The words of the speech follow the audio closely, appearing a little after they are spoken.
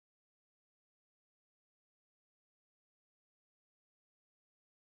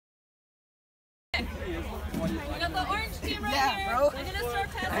fine. We got the orange team right here. Bro. They're gonna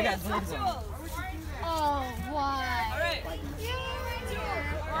start testing us. Tools. Oh, why? All right.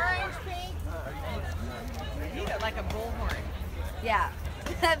 Orange, pink. You need it like a bullhorn. Yeah,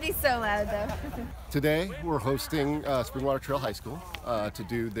 that'd be so loud though. Today we're hosting Springwater Trail High School to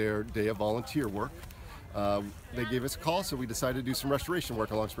do their day of volunteer work. They gave us a call, so we decided to do some restoration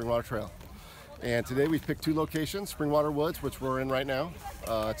work along Springwater Trail. And today we've picked two locations, Springwater Woods, which we're in right now.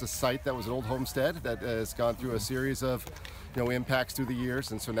 It's a site that was an old homestead that has gone through a series of impacts through the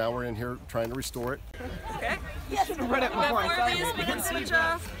years, and so now we're in here trying to restore it. Okay. Yes. We have more of these. We can switch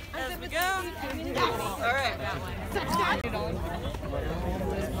off as we go. All right.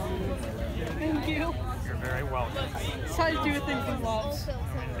 Thank you. You're very welcome. It's how you do things with love.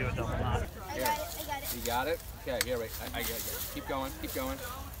 I'm do it a lot. Here. You got it? Okay, here, wait. I got it. Keep going, keep going.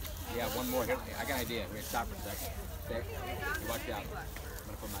 Yeah, one more. Here, I got an idea. We're going to stop for a second. Okay? Watch out. I'm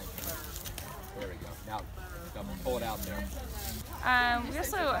going to put my... There we go. Now, pull it out there. We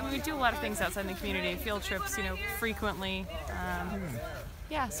also, we do a lot of things outside in the community, field trips, frequently.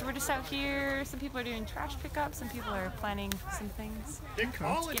 Yeah, so we're just out here. Some people are doing trash pickup. Some people are planting some things.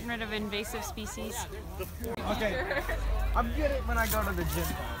 Getting rid of invasive species. Okay, I'm good at when I go to the gym.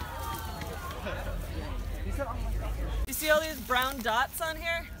 You see all these brown dots on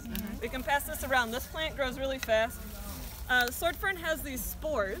here? We can pass this around. This plant grows really fast. Sword fern has these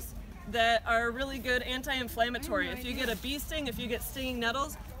spores that are really good anti-inflammatory. If you get a bee sting, if you get stinging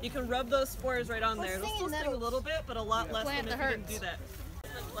nettles, you can rub those spores right on there. It'll still sting a little bit, but a lot less than if you didn't do that.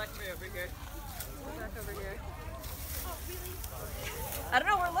 Blackberry over here. Back over here. I don't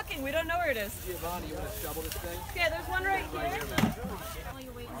know, we're looking. We don't know where it is. Giovanni, you want to shovel this thing? Okay, there's one right here.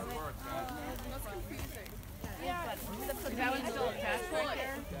 That one's still attached right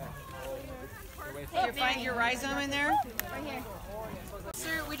there. You find your rhizome in there? Right here.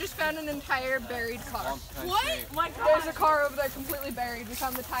 Sir, we just found an entire buried car. What? My God. There's a car over there completely buried. We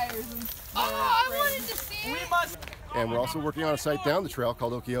found the tires and... I wanted to see it. And we're also working on a site down the trail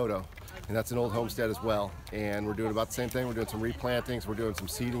called Okioto, and that's an old homestead as well. And we're doing about the same thing. We're doing some replantings, we're doing some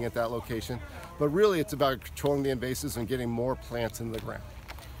seeding at that location. But really it's about controlling the invasives and getting more plants in the ground.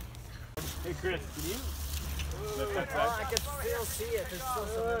 Hey Chris, can you? I can still see it. There's still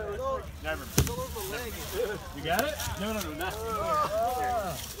some... Never. You got it? No, not.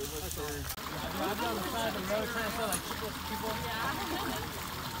 I'm on the side of the road trying to feel like people.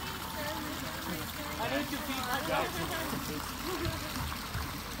 I need to feed.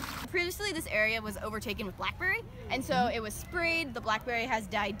 Previously, this area was overtaken with blackberry, and so it was sprayed. The blackberry has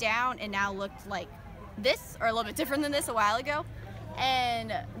died down and now looked like this, or a little bit different than this a while ago.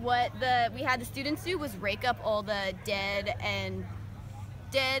 And what we had the students do was rake up all the dead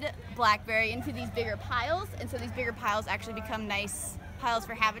blackberry into these bigger piles, and so these bigger piles actually become nice piles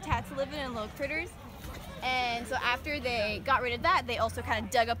for habitat to live in and little critters. And so after they got rid of that, they also kind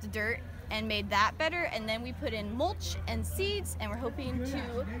of dug up the dirt and made that better, and then we put in mulch and seeds, and we're hoping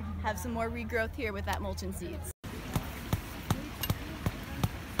to have some more regrowth here with that mulch and seeds.